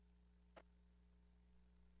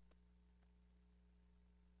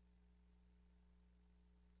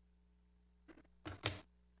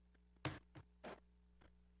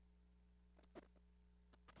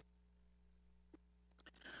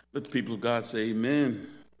Let the people of God say amen.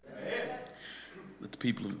 Amen. Let the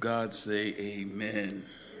people of God say amen.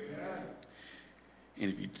 Amen.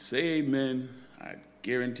 And if you say amen, I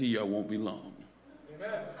guarantee you I won't be long.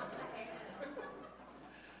 Amen.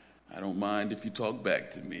 I don't mind if you talk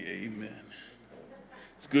back to me. Amen.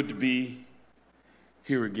 It's good to be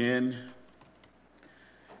here again.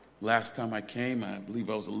 Last time I came, I believe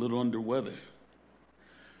I was a little under weather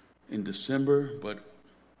in December, but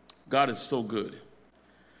God is so good.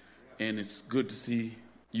 And it's good to see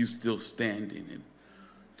you still standing and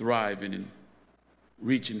thriving and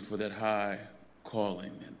reaching for that high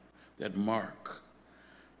calling and that mark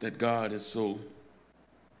that God has so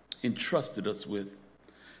entrusted us with.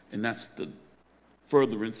 And that's the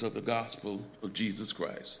furtherance of the gospel of Jesus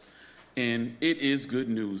Christ. And it is good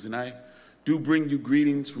news. And I do bring you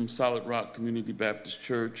greetings from Solid Rock Community Baptist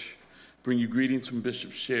Church, bring you greetings from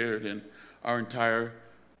Bishop Shared and our entire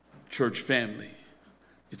church family.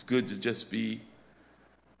 It's good to just be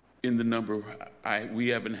in the number. We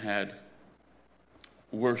haven't had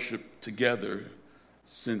worship together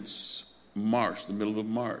since March, the middle of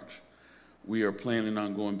March. We are planning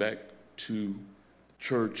on going back to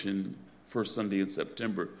church in first Sunday in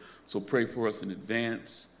September. So pray for us in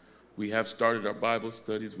advance. We have started our Bible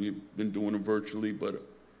studies. We've been doing them virtually, but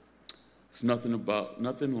it's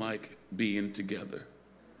nothing like being together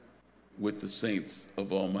with the saints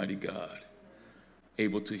of Almighty God,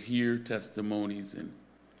 able to hear testimonies and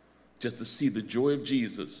just to see the joy of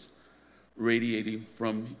Jesus radiating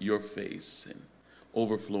from your face and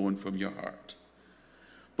overflowing from your heart.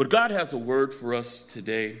 But God has a word for us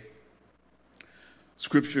today.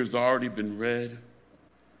 Scripture has already been read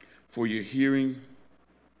for your hearing.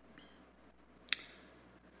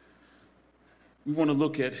 We want to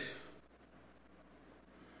look at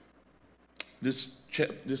this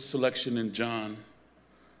selection in John.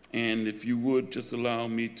 And if you would just allow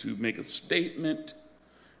me to make a statement,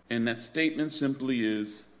 and that statement simply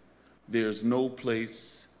is, there's no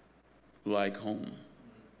place like home.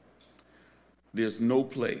 There's no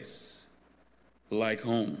place like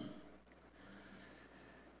home.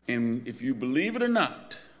 And if you believe it or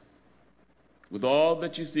not, with all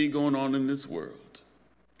that you see going on in this world,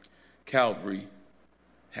 Calvary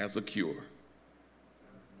has a cure.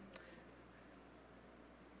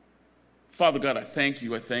 Father God, I thank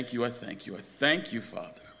you,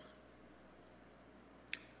 Father,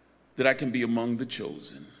 that I can be among the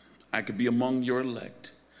chosen. I could be among your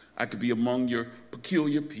elect. I could be among your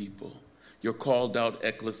peculiar people, your called out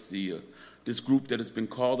ecclesia, this group that has been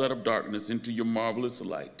called out of darkness into your marvelous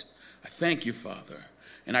light. I thank you, Father.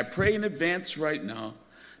 And I pray in advance right now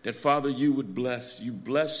that, Father, you would bless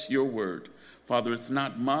your word. Father, it's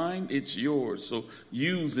not mine, it's yours. So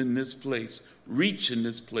use in this place, reach in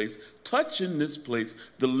this place, touch in this place,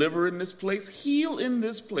 deliver in this place, heal in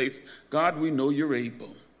this place. God, we know you're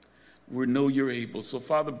able. We know you're able. So,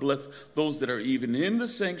 Father, bless those that are even in the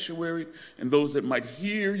sanctuary and those that might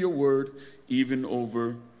hear your word even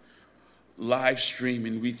over live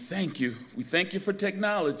streaming. We thank you. We thank you for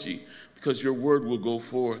technology because your word will go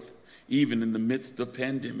forth even in the midst of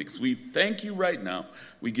pandemics. We thank you right now.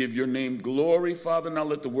 We give your name glory, Father. Now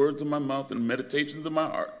let the words of my mouth and meditations of my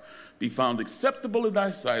heart be found acceptable in thy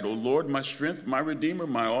sight, O Lord, my strength, my redeemer,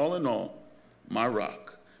 my all in all, my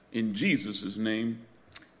rock. In Jesus' name,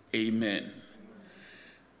 amen.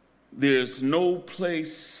 There's no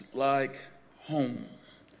place like home.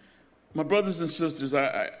 My brothers and sisters,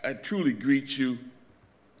 I truly greet you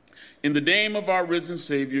in the name of our risen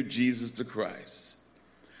Savior, Jesus the Christ.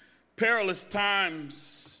 Perilous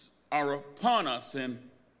times are upon us, and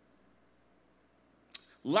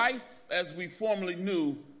life as we formerly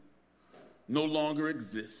knew no longer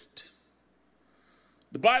exists.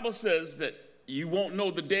 The Bible says that you won't know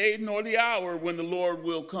the day nor the hour when the Lord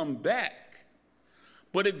will come back,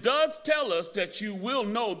 but it does tell us that you will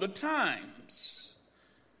know the times.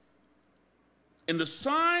 And the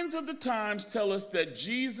signs of the times tell us that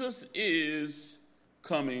Jesus is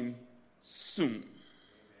coming soon.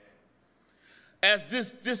 As this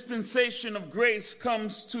dispensation of grace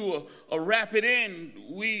comes to a rapid end,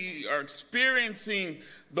 we are experiencing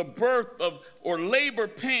the birth of or labor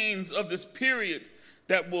pains of this period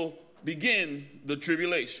that will begin the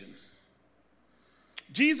tribulation.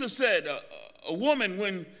 Jesus said, a woman,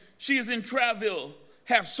 when she is in travail,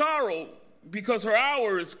 have sorrow because her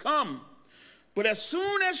hour is come. But as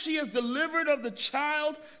soon as she is delivered of the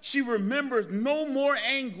child, she remembers no more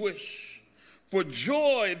anguish for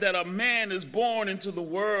joy that a man is born into the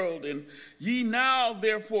world. And ye now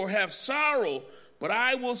therefore have sorrow, but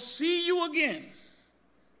I will see you again,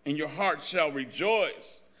 and your heart shall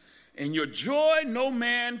rejoice, and your joy no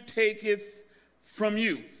man taketh from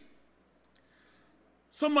you.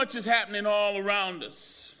 So much is happening all around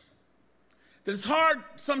us that it's hard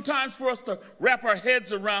sometimes for us to wrap our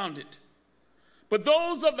heads around it. But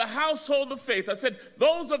those of the household of faith, I said,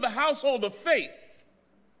 those of the household of faith,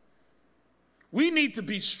 we need to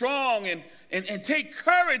be strong and take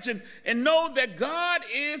courage and know that God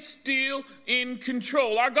is still in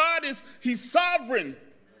control. Our God he's sovereign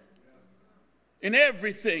in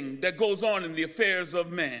everything that goes on in the affairs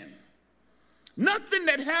of man. Nothing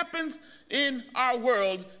that happens in our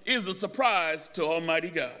world is a surprise to Almighty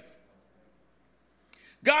God.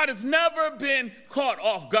 God has never been caught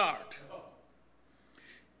off guard.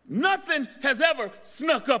 Nothing has ever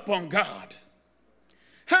snuck up on God.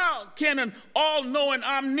 How can an all-knowing,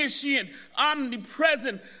 omniscient,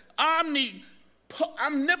 omnipresent, omnipotent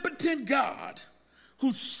God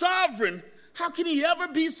who's sovereign, how can he ever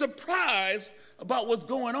be surprised about what's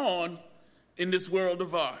going on in this world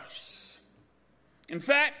of ours? In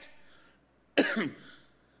fact,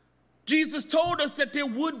 Jesus told us that there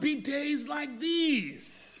would be days like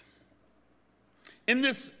these. In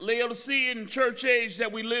this Laodicean church age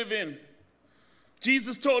that we live in,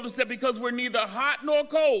 Jesus told us that because we're neither hot nor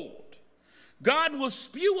cold, God will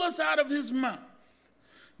spew us out of his mouth.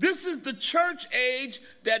 This is the church age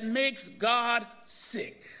that makes God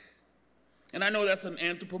sick. And I know that's an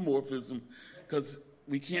anthropomorphism because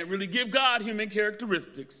we can't really give God human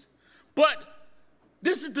characteristics. But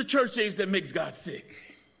this is the church age that makes God sick.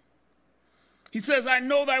 He says, I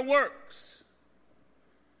know thy works,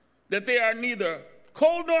 that they are neither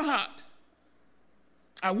cold nor hot.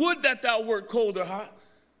 I would that thou wert cold or hot.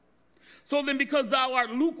 So then, because thou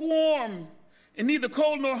art lukewarm and neither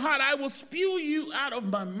cold nor hot, I will spew you out of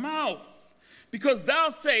my mouth. Because thou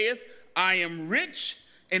sayest, I am rich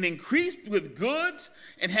and increased with goods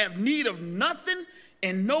and have need of nothing,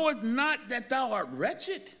 and knowest not that thou art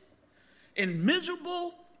wretched and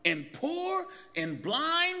miserable and poor and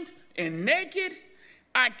blind and naked.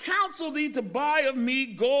 I counsel thee to buy of me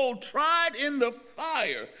gold tried in the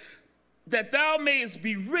fire, that thou mayest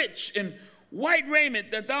be rich, and white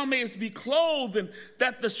raiment, that thou mayest be clothed, and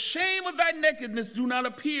that the shame of thy nakedness do not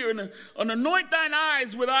appear, and anoint thine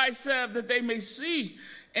eyes with eye salve, that they may see.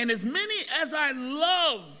 And as many as I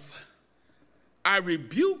love, I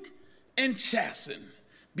rebuke and chasten.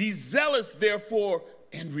 Be zealous, therefore,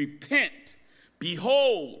 and repent.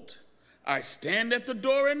 Behold, I stand at the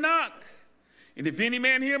door and knock. And if any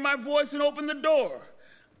man hear my voice and open the door,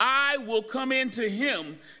 I will come into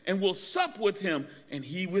him and will sup with him, and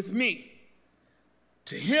he with me.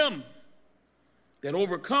 To him that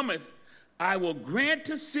overcometh, I will grant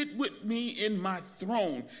to sit with me in my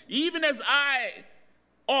throne, even as I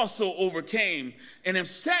also overcame and am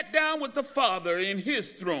sat down with the Father in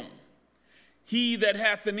his throne. He that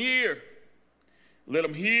hath an ear, let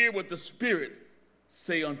him hear what the Spirit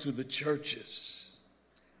say unto the churches.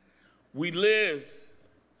 We live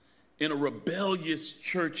in a rebellious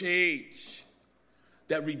church age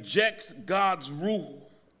that rejects God's rule.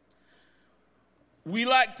 We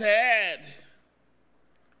like to add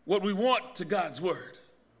what we want to God's word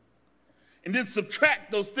and then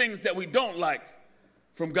subtract those things that we don't like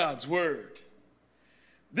from God's word.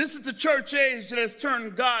 This is the church age that has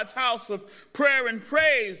turned God's house of prayer and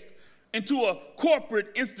praise into a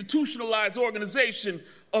corporate, institutionalized organization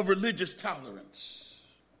of religious tolerance.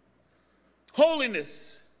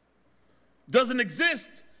 Holiness doesn't exist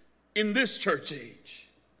in this church age.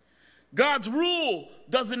 God's rule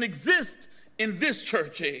doesn't exist in this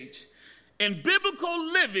church age. And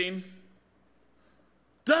biblical living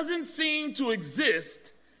doesn't seem to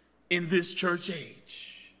exist in this church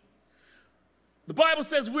age. The Bible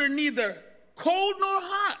says we're neither cold nor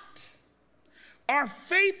hot. Our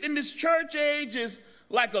faith in this church age is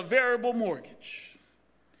like a variable mortgage.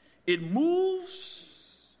 It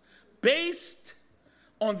moves based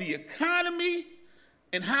on the economy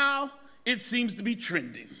and how it seems to be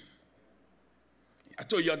trending. I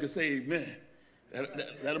told you I could say amen.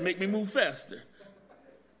 That'll make me move faster.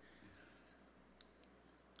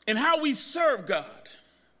 And how we serve God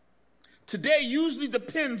today usually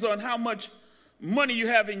depends on how much money you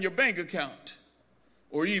have in your bank account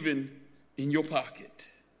or even in your pocket.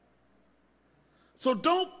 So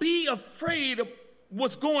don't be afraid of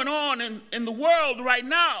what's going on in the world right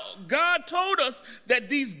now. God told us that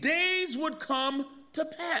these days would come to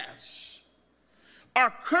pass. Our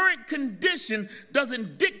current condition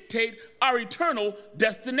doesn't dictate our eternal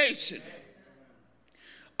destination.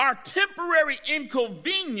 Our temporary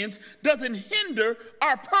inconvenience doesn't hinder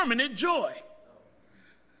our permanent joy.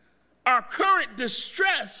 Our current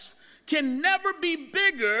distress can never be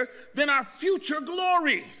bigger than our future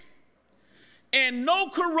glory. And no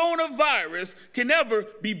coronavirus can ever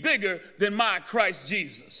be bigger than my Christ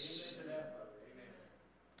Jesus.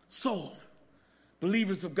 So,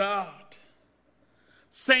 believers of God,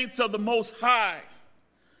 saints of the Most High,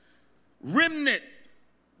 remnant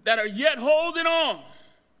that are yet holding on,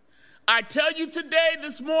 I tell you today,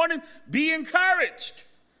 this morning, be encouraged.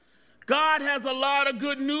 God has a lot of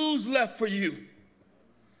good news left for you.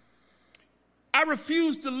 I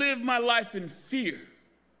refuse to live my life in fear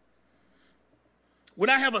when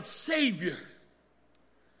I have a Savior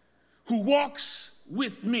who walks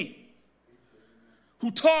with me, who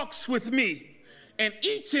talks with me, and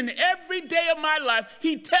each and every day of my life,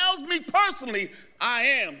 he tells me personally, I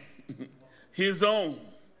am his own.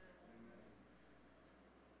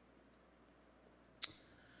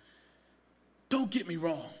 Don't get me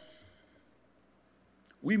wrong.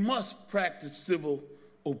 We must practice civil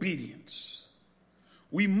obedience.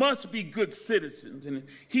 We must be good citizens and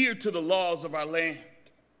adhere to the laws of our land.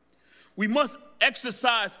 We must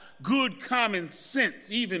exercise good common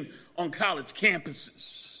sense, even on college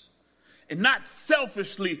campuses, and not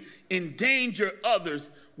selfishly endanger others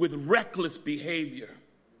with reckless behavior.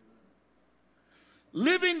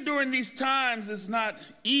 Living during these times is not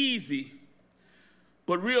easy,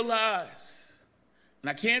 but realize, and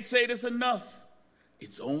I can't say this enough,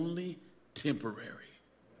 it's only temporary.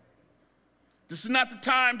 This is not the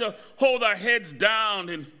time to hold our heads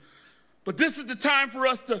down, but this is the time for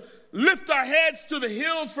us to lift our heads to the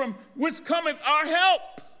hills from which cometh our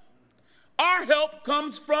help. Our help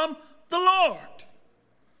comes from the Lord.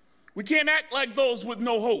 We can't act like those with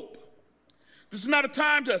no hope. This is not a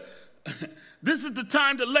time to, this is the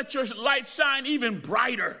time to let your light shine even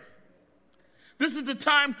brighter. This is the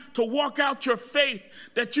time to walk out your faith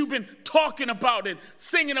that you've been talking about and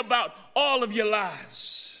singing about all of your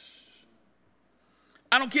lives.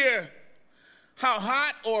 I don't care how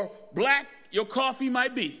hot or black your coffee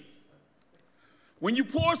might be. When you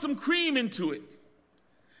pour some cream into it,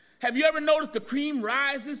 have you ever noticed the cream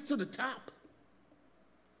rises to the top?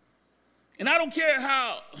 And I don't care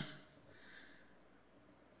how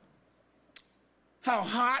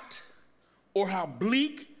hot or how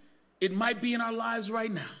bleak it might be in our lives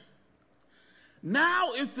right now.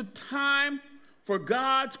 Now is the time for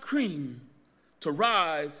God's cream to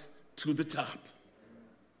rise to the top.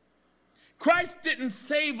 Christ didn't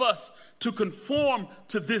save us to conform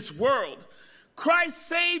to this world. Christ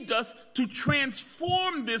saved us to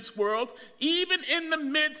transform this world, even in the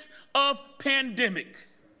midst of pandemic.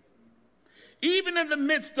 Even in the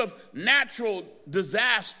midst of natural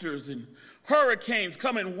disasters and hurricanes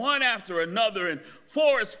coming one after another and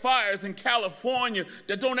forest fires in California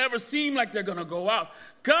that don't ever seem like they're going to go out.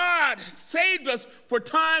 God saved us for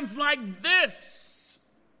times like this.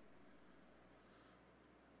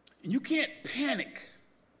 And you can't panic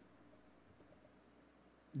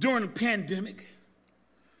during a pandemic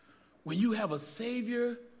when you have a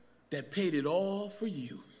Savior that paid it all for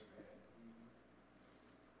you.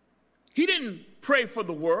 He didn't pray for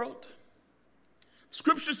the world.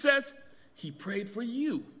 Scripture says he prayed for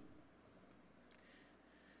you.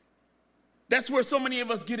 That's where so many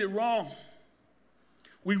of us get it wrong.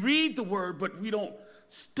 We read the word, but we don't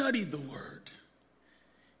study the word.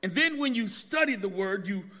 And then when you study the word,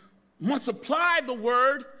 you must apply the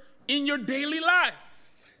word in your daily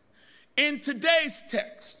life. In today's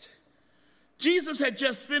text, Jesus had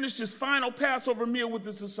just finished his final Passover meal with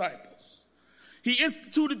his disciples. He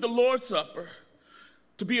instituted the Lord's Supper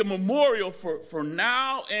to be a memorial for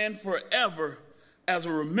now and forever as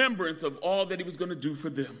a remembrance of all that he was going to do for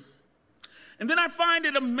them. And then I find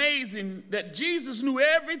it amazing that Jesus knew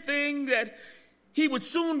everything that he would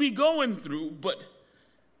soon be going through, but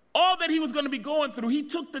all that he was going to be going through, he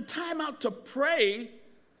took the time out to pray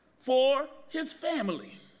for his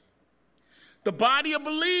family, the body of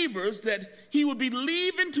believers that he would be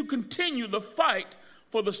leaving to continue the fight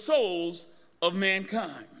for the souls of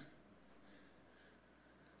mankind.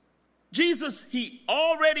 Jesus, he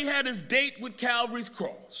already had his date with Calvary's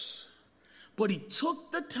cross, but he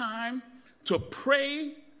took the time to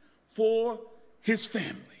pray for his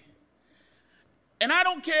family. And I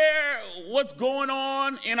don't care what's going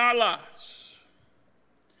on in our lives.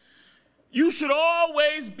 You should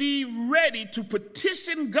always be ready to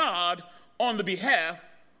petition God on the behalf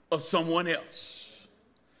of someone else.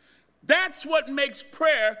 That's what makes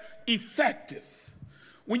prayer effective.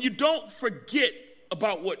 When you don't forget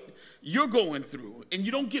about what you're going through and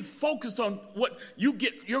you don't get focused on what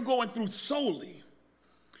you're going through solely.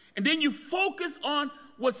 And then you focus on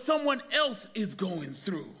what someone else is going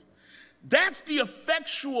through. That's the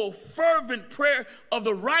effectual, fervent prayer of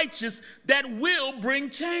the righteous that will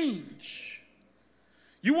bring change.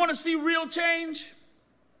 You want to see real change?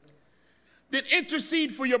 Then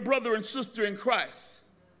intercede for your brother and sister in Christ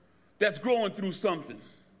that's growing through something.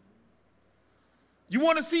 You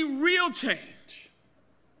want to see real change?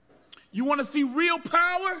 You want to see real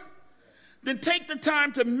power? Then take the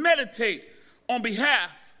time to meditate on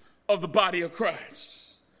behalf of the body of Christ.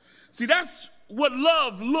 See, that's what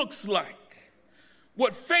love looks like,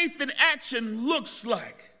 what faith in action looks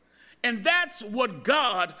like, and that's what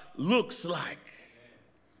God looks like.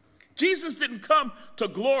 Jesus didn't come to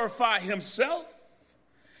glorify himself.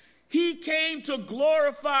 He came to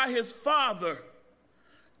glorify his Father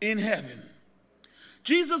in heaven.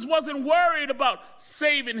 Jesus wasn't worried about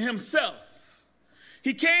saving himself.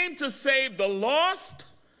 He came to save the lost,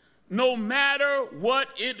 no matter what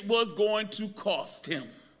it was going to cost him.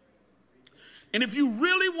 And if you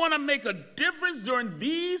really want to make a difference during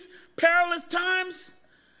these perilous times,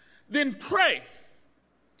 then pray.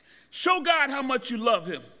 Show God how much you love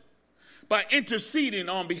him by interceding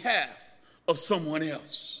on behalf of someone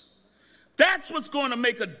else. That's what's going to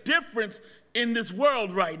make a difference in this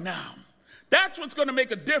world right now. That's what's going to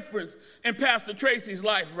make a difference in Pastor Tracy's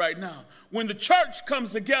life right now. When the church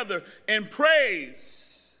comes together and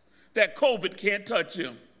prays that COVID can't touch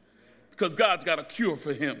him because God's got a cure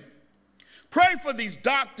for him. Pray for these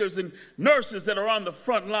doctors and nurses that are on the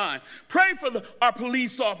front line. Pray for our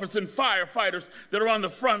police officers and firefighters that are on the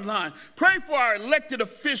front line. Pray for our elected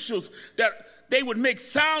officials that they would make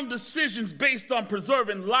sound decisions based on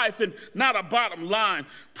preserving life and not a bottom line.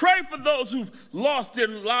 Pray for those who've lost their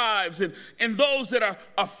lives and those that are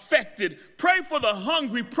affected. Pray for the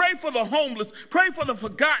hungry. Pray for the homeless. Pray for the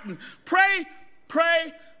forgotten. Pray.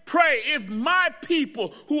 If my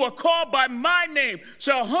people who are called by my name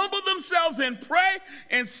shall humble themselves and pray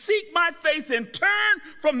and seek my face and turn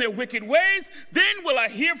from their wicked ways, then will I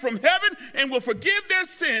hear from heaven and will forgive their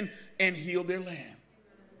sin and heal their land.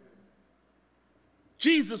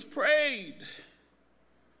 Jesus prayed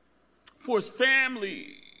for his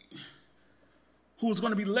family who was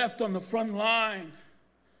going to be left on the front line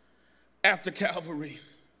after Calvary.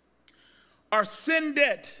 Our sin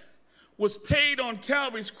debt was paid on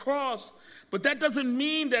Calvary's cross, but that doesn't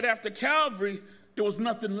mean that after Calvary, there was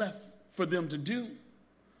nothing left for them to do.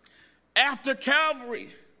 After Calvary,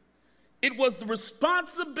 it was the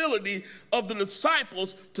responsibility of the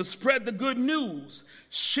disciples to spread the good news,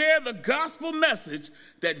 share the gospel message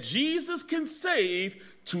that Jesus can save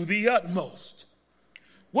to the utmost.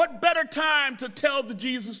 What better time to tell the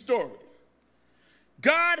Jesus story?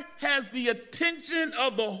 God has the attention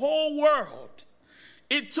of the whole world.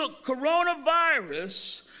 It took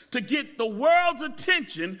coronavirus to get the world's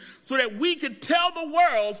attention so that we could tell the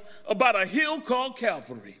world about a hill called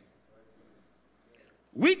Calvary.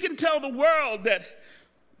 We can tell the world that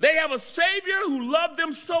they have a Savior who loved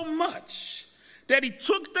them so much that he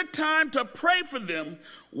took the time to pray for them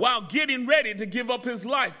while getting ready to give up his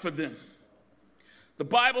life for them. The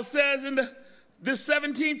Bible says in this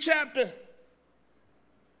 17th chapter,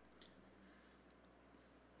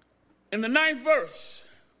 in the 9th verse,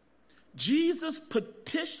 Jesus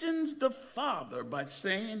petitions the Father by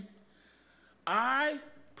saying, I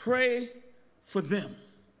pray for them.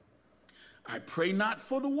 I pray not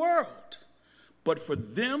for the world, but for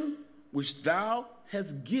them which thou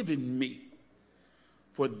hast given me,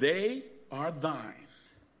 for they are thine.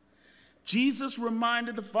 Jesus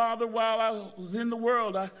reminded the Father, while I was in the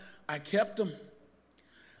world, I kept them.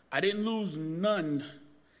 I didn't lose none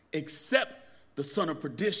except the son of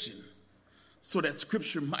perdition, so that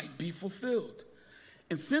scripture might be fulfilled.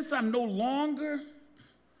 And since I'm no longer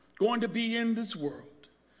going to be in this world,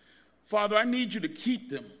 Father, I need you to keep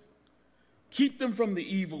them. Keep them from the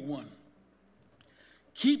evil one.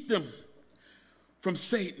 Keep them from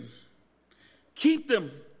Satan. Keep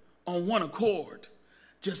them on one accord,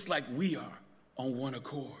 just like we are on one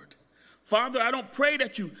accord. Father, I don't pray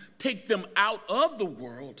that you take them out of the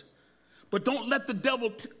world, but don't let the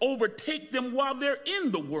devil overtake them while they're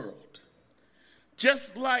in the world.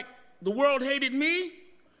 Just like the world hated me,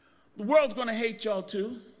 the world's going to hate y'all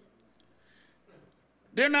too.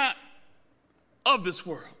 They're not of this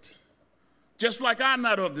world, just like I'm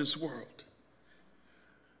not of this world.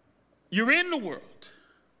 You're in the world,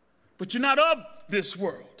 but you're not of this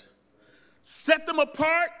world. Set them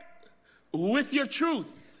apart with your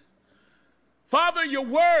truth. Father, your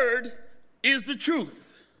word is the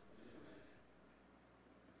truth.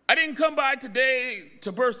 I didn't come by today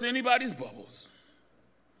to burst anybody's bubbles.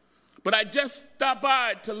 But I just stopped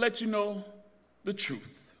by to let you know the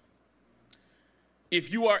truth.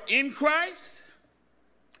 If you are in Christ,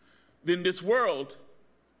 then this world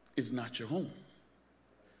is not your home.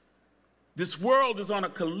 This world is on a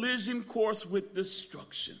collision course with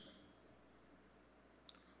destruction.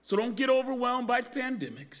 So don't get overwhelmed by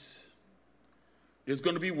pandemics. There's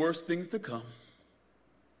going to be worse things to come.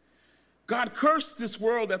 God cursed this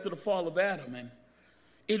world after the fall of Adam, and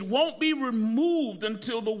it won't be removed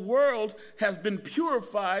until the world has been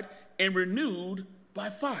purified and renewed by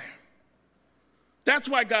fire. That's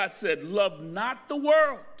why God said, love not the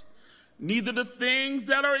world, neither the things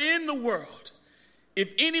that are in the world.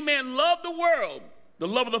 If any man love the world, the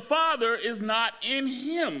love of the Father is not in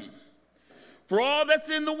him. For all that's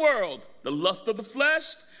in the world, the lust of the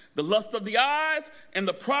flesh, the lust of the eyes, and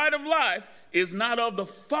the pride of life is not of the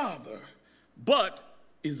Father, but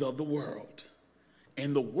is of the world.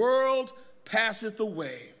 And the world passeth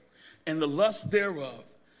away, and the lust thereof.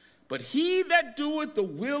 But he that doeth the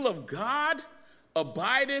will of God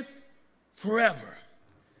abideth forever.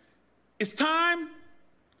 It's time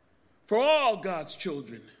for all God's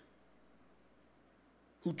children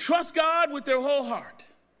who trust God with their whole heart.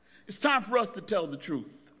 It's time for us to tell the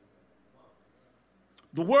truth.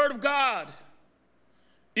 The Word of God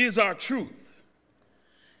is our truth.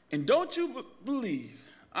 And don't you believe,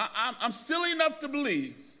 I'm silly enough to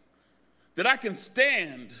believe that I can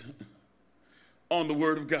stand on the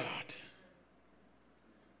Word of God.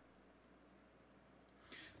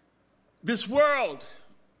 This world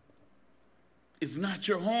is not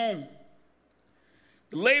your home.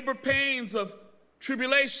 The labor pains of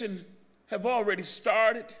tribulation have already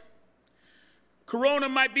started. Corona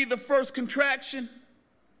might be the first contraction,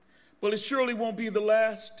 but it surely won't be the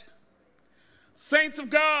last. Saints of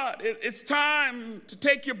God, it's time to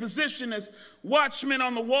take your position as watchmen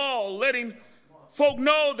on the wall, letting folk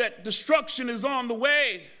know that destruction is on the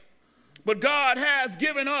way. But God has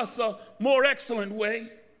given us a more excellent way.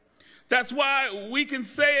 That's why we can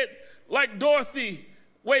say it like Dorothy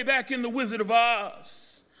way back in The Wizard of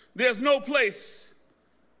Oz. There's no place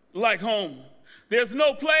like home. There's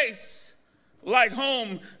no place like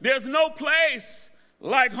home. There's no place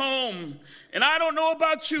like home. And I don't know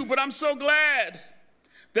about you, but I'm so glad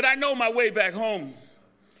that I know my way back home.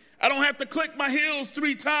 I don't have to click my heels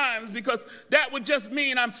 3 times because that would just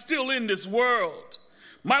mean I'm still in this world.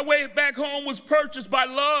 My way back home was purchased by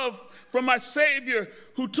love from my Savior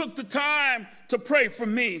who took the time to pray for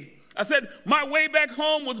me. I said, my way back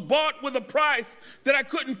home was bought with a price that I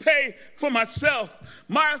couldn't pay for myself.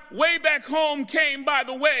 My way back home came by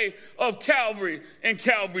the way of Calvary and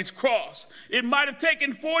Calvary's cross. It might have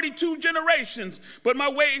taken 42 generations, but my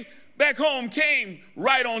way back home came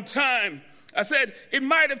right on time. I said, it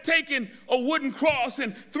might have taken a wooden cross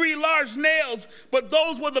and 3 large nails, but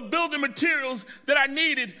those were the building materials that I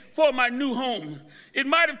needed for my new home. It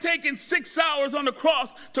might have taken 6 hours on the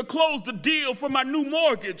cross to close the deal for my new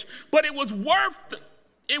mortgage, but it was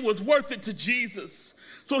worth it to Jesus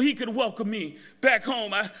so he could welcome me back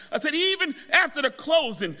home. I said, even after the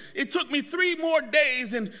closing, it took me 3 more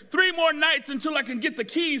days and 3 more nights until I can get the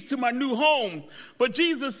keys to my new home. But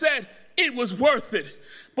Jesus said it was worth it.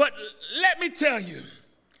 But let me tell you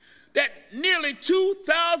that nearly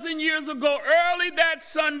 2,000 years ago, early that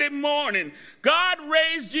Sunday morning, God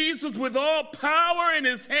raised Jesus with all power in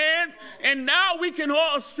his hands. And now we can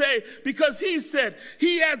all say, because he said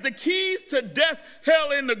he has the keys to death,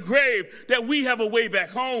 hell, and the grave, that we have a way back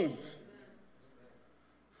home.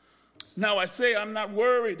 Now I say I'm not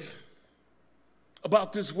worried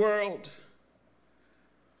about this world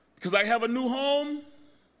because I have a new home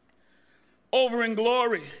over in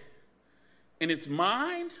glory, and it's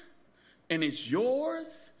mine, and it's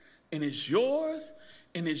yours, and it's yours,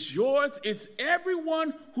 and it's yours. It's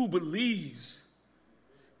everyone who believes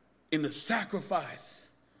in the sacrifice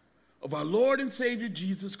of our Lord and Savior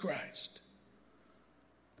Jesus Christ.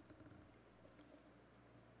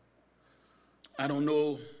 I don't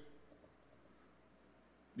know,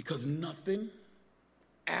 because nothing,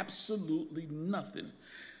 absolutely nothing,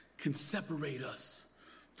 can separate us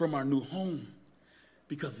from our new home,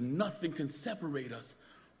 because nothing can separate us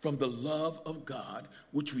from the love of God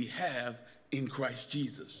which we have in Christ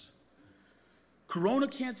Jesus. Corona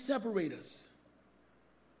can't separate us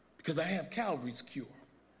because I have Calvary's cure.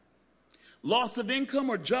 Loss of income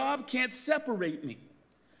or job can't separate me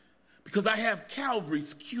because I have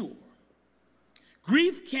Calvary's cure.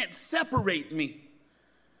 Grief can't separate me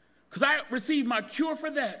because I received my cure for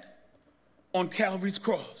that on Calvary's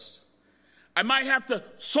cross. I might have to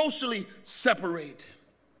socially separate,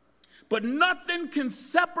 but nothing can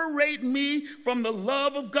separate me from the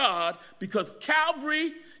love of God because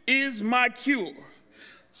Calvary is my cure.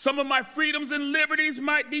 Some of my freedoms and liberties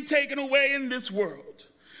might be taken away in this world,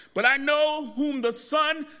 But I know whom the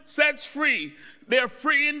Son sets free, they're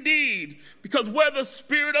free indeed. Because where the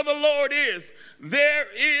Spirit of the Lord is, there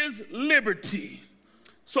is liberty.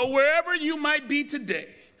 So wherever you might be today,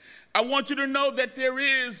 I want you to know that there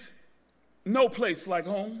is no place like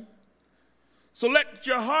home. So let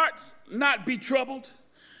your hearts not be troubled.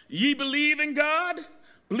 Ye believe in God,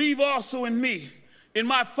 believe also in me. In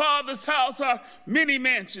my Father's house are many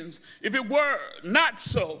mansions. If it were not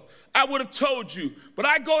so, I would have told you. But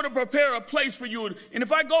I go to prepare a place for you. And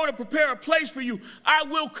if I go to prepare a place for you, I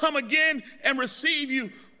will come again and receive you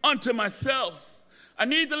unto myself. I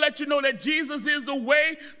need to let you know that Jesus is the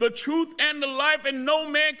way, the truth, and the life, and no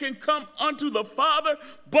man can come unto the Father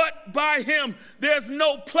but by him. There's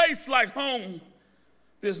no place like home.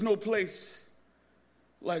 There's no place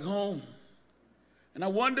like home. And I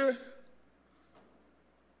wonder,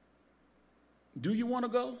 do you want to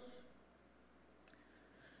go?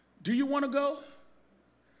 Do you want to go?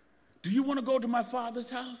 Do you want to go to my Father's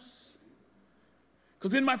house?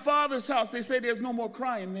 Because in my Father's house, they say there's no more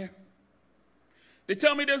crying there. They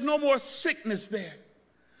tell me there's no more sickness there.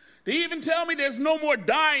 They even tell me there's no more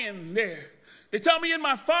dying there. They tell me in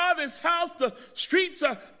my Father's house the streets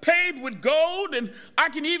are paved with gold, and I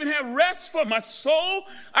can even have rest for my soul.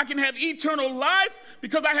 I can have eternal life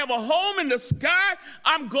because I have a home in the sky.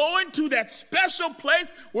 I'm going to that special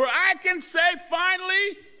place where I can say,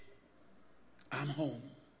 finally, I'm home.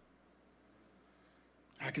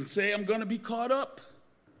 I can say I'm going to be caught up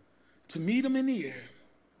to meet him in the air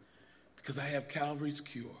because I have Calvary's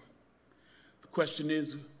cure. The question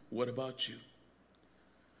is, what about you?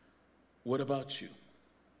 What about you?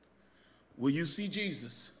 Will you see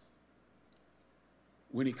Jesus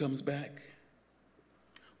when he comes back?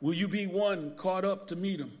 Will you be one caught up to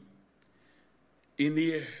meet him in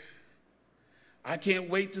the air? I can't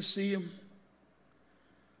wait to see him.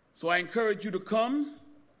 So I encourage you to come,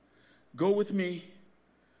 go with me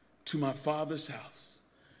to my Father's house.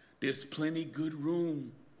 There's plenty good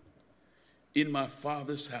room in my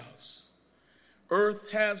Father's house.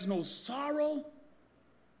 Earth has no sorrow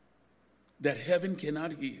that heaven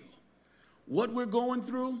cannot heal. What we're going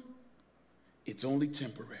through, it's only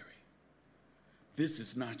temporary. This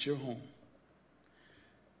is not your home.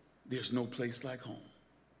 There's no place like home.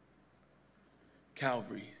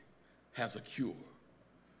 Calvary has a cure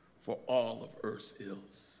for all of earth's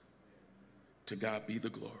ills. To God be the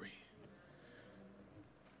glory.